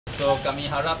So kami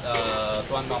harap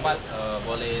Tuan Muhammad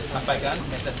boleh sampaikan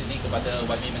mesej ini kepada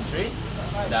YB Menteri,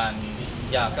 dan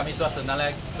ya, kami sudah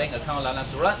senalai bank account dalam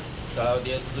surat. Kalau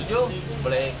dia setuju,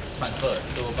 boleh transfer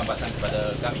itu pampasan kepada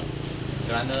kami.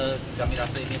 Kerana kami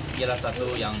rasa ini ialah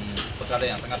satu yang perkara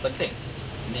yang sangat penting.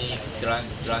 Ini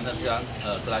kerana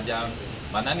pelajar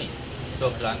mana ni?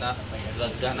 So kerana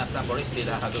keganasan polis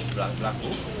tidak harus berlaku,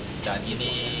 dan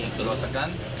ini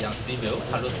kerosakan yang sivil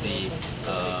harus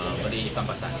diberi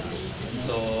pampasan.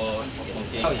 So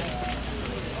okay. Oh, yeah.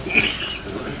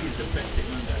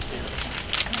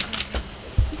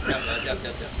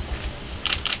 Ya.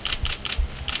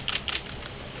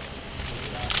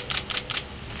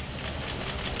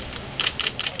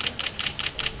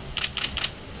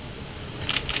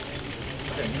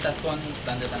 Minta tuan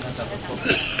tanda tangan satu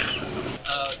kopi.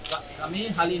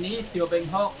 Kami hari ini Teoh Beng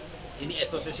Hock, ini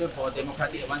Association for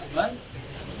Democratic Advancement,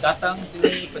 datang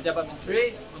sini pejabat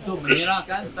menteri untuk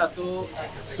menyerahkan satu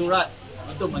surat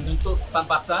untuk menuntut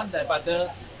pampasan daripada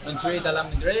Menteri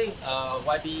Dalam Negeri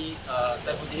YB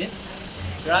Saifuddin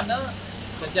kerana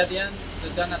kejadian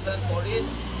keganasan polis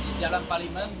di Jalan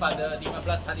Parlimen pada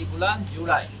 15 hari bulan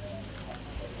Julai.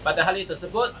 Pada hari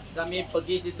tersebut, kami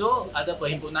pergi situ, ada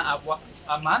perhimpunan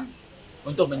aman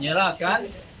untuk menyerahkan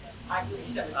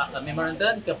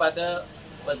memorandum kepada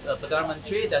Perdana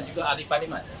Menteri dan juga ahli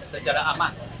parlimen secara aman.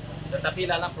 Tetapi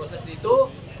dalam proses itu,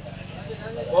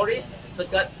 polis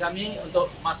sekat kami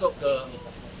untuk masuk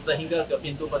sehingga ke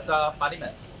pintu besar parlimen.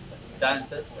 Dan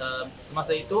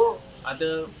semasa itu,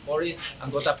 ada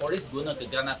anggota polis guna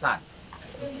keganasan.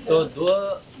 So,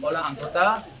 2 orang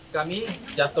anggota kami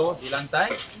jatuh di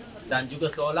lantai dan juga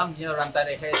seorang punya rantai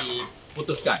leher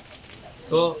diputuskan.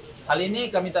 So, hari ini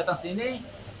kami datang sini,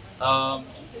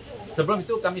 sebelum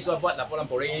itu kami sudah buat laporan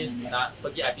polis, nak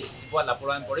pergi IPCC buat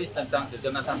laporan polis tentang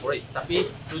keganasan polis. Tapi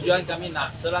tujuan kami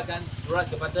nak serahkan surat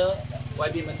kepada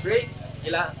YB Menteri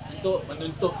ialah untuk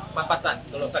menuntut pampasan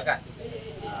kerosakan.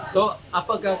 So,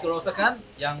 apakah kerosakan?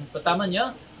 Yang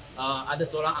pertamanya, ada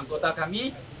seorang anggota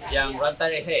kami yang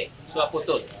rantai leher sudah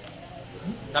putus.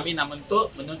 Kami nak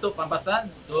menuntut pampasan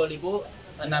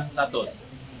 2,600,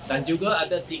 dan juga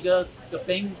ada 3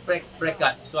 keping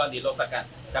perekat sudah dirosakkan.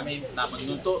 Kami nak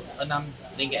menuntut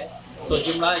RM6. So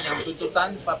jumlah yang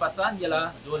tuntutan pampasan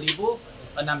ialah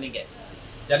RM2,006.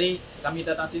 Jadi kami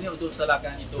datang sini untuk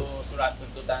serahkan itu surat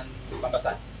tuntutan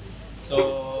pampasan. So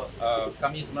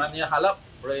kami sebenarnya harap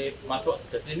boleh masuk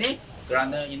ke sini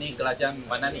kerana ini kerajaan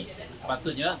mana ni.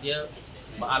 Sepatutnya dia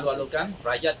mengalu-alukan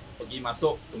rakyat pergi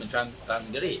masuk Kementerian Dalam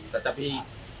Negeri, tetapi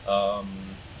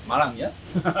malang ya.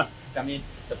 Kami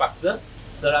terpaksa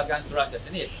serahkan surat ke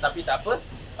sini. Tapi tak apa,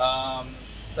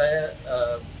 saya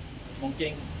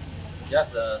mungkin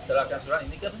just serahkan surat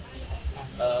ini ke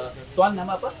Tuan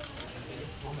nama apa?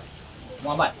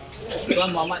 Muhammad.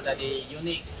 Tuan Muhammad dari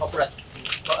unit corporate.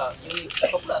 Unit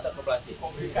corporate atau korporasi?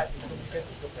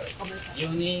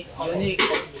 Unit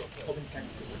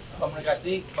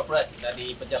komunikasi corporate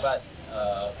dari pejabat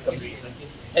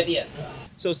ADA.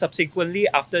 So subsequently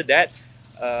after that,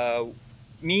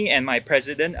 me and my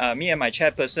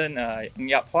chairperson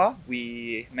Dakwa,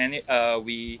 we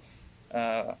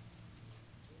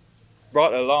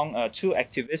brought along 2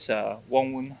 activists,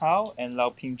 Wong Voon and Liau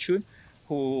Pin Chun,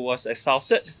 who was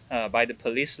assaulted by the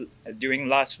police during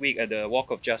last week at the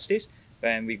Walk of Justice,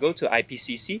 when we go to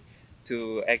IPCC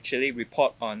to actually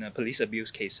report on police abuse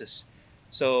cases.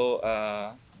 So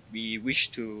we wish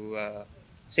to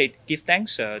give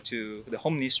thanks to the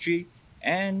Home Ministry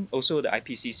and also the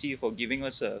IPCC for giving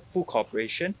us a full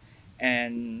cooperation.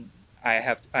 And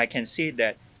I can say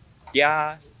that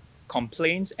their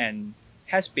complaints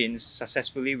has been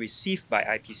successfully received by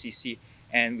IPCC,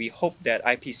 and we hope that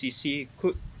IPCC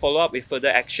could follow up with further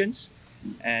actions.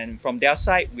 And from their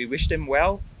side, we wish them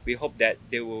well. We hope that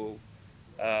they will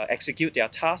execute their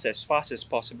tasks as fast as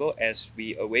possible as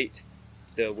we await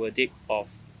the verdict of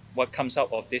what comes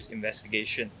out of this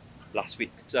investigation last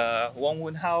week. Wong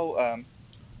Voon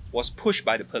was pushed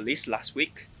by the police last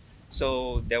week,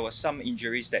 so there was some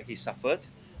injuries that he suffered.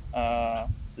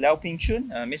 Liau Pin Chun,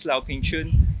 Miss Liau Pin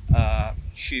Chun,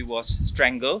 she was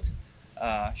strangled.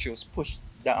 She was pushed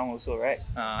down also, right?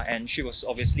 And she was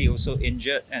obviously also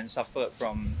injured and suffered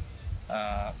from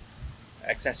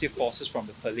excessive forces from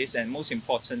the police. And most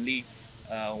importantly,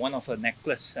 one of her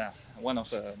necklace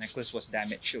was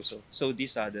damaged also. So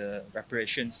these are the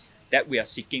reparations that we are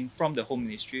seeking from the Home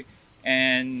Ministry.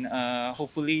 And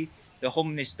hopefully the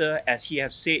Home Minister, as he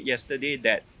have said yesterday,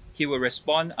 that he will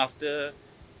respond after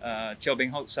Teoh Beng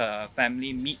Hock's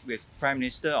family meet with Prime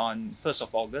Minister on 1st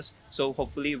of August. So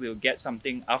hopefully we'll get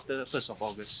something after 1st of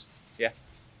August. Yeah.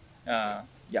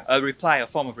 yeah, a reply, a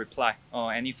form of reply,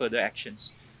 or any further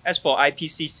actions. As for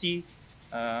IPCC,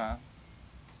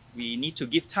 we need to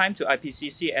give time to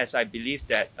IPCC, as I believe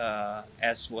that,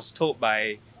 as was told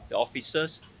by the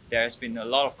officers, there has been a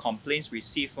lot of complaints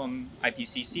received from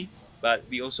IPCC, but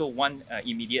we also want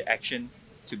immediate action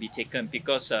to be taken,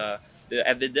 because the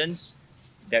evidence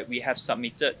that we have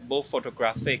submitted, both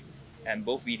photographic and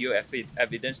both video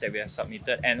evidence that we have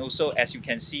submitted, and also, as you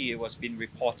can see, it was been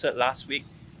reported last week,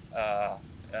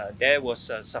 there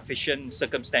was sufficient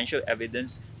circumstantial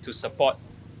evidence to support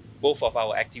both of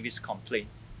our activists' complaint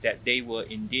that they were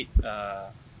indeed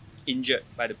injured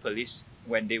by the police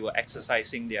when they were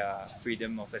exercising their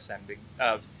freedom of assembly,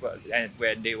 and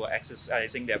when they were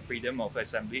exercising their freedom of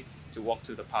assembly to walk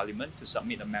to the parliament to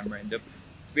submit a memorandum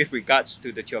with regards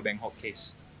to the Teoh Beng Hock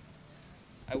case.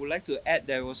 I would like to add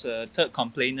there was a third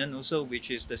complainant also,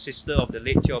 which is the sister of the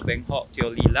late Teoh Beng Hock,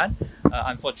 Teoh Lilan.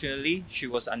 Unfortunately, she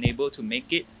was unable to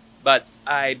make it, but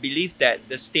I believe that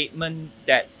the statement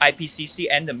that IPCC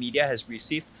and the media has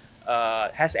received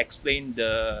has explained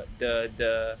the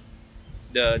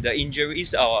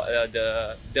injuries or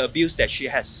the abuse that she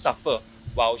has suffered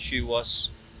while she was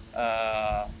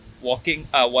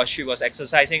while she was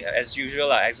exercising, as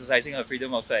usual, exercising her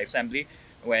freedom of assembly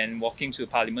when walking to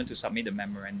Parliament to submit the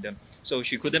memorandum. So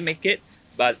she couldn't make it,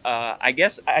 but I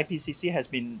guess IPCC has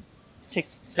been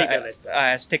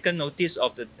has taken notice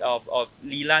of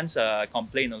Lilan's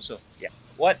complaint also. Yeah.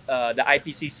 What the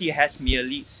IPCC has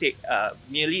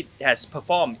merely has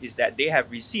performed is that they have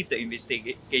received the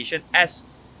investigation as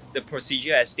the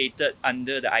procedure as stated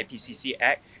under the IPCC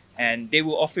Act, and they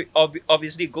will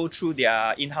obviously go through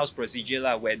their in-house procedure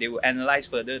where they will analyze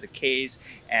further the case,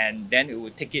 and then it will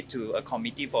take it to a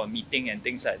committee for a meeting and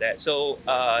things like that. So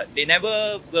they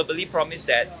never verbally promised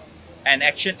that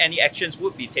any actions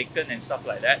would be taken and stuff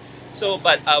like that. So,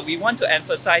 but we want to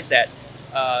emphasize that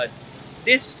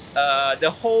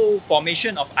the whole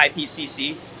formation of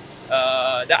IPCC,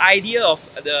 the idea of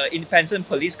the Independent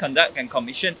Police Conduct and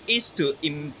Commission is to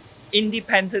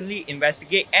independently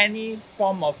investigate any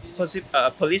form of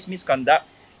police misconduct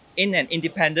in an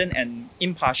independent and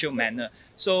impartial manner.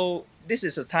 So this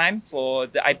is a time for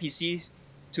the IPC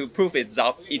to prove its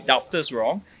doubters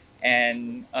wrong,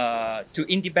 and to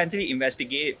independently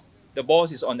investigate. The ball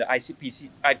is on the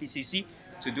IPCC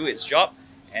to do its job,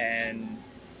 and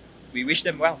we wish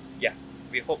them well. Yeah,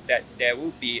 we hope that there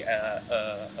will be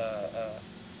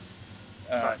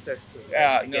success to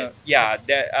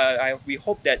we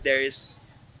hope that there is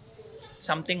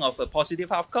something of a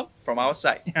positive outcome from our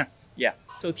side. Yeah.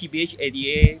 So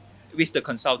TBH-ADA, with the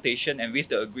consultation and with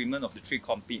the agreement of the three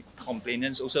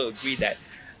complainants, also agree that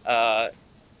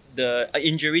the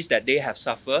injuries that they have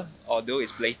suffered, although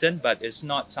it's blatant, but it's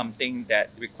not something that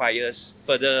requires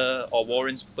further or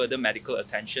warrants further medical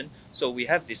attention. So we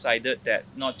have decided that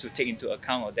not to take into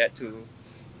account of that to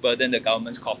burden the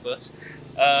government's coffers.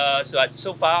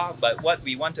 So far, but what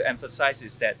we want to emphasize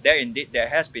is that there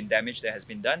has been damage that has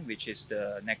been done, which is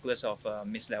the necklace of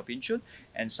Miss Liau Pin Chun,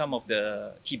 and some of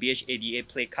the TBH-ADA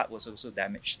play card was also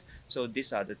damaged. So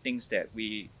these are the things that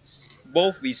we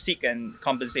seek and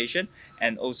compensation,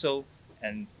 and also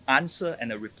an answer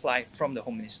and a reply from the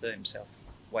Home Minister himself,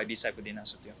 YB Saifuddin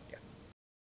Nasution.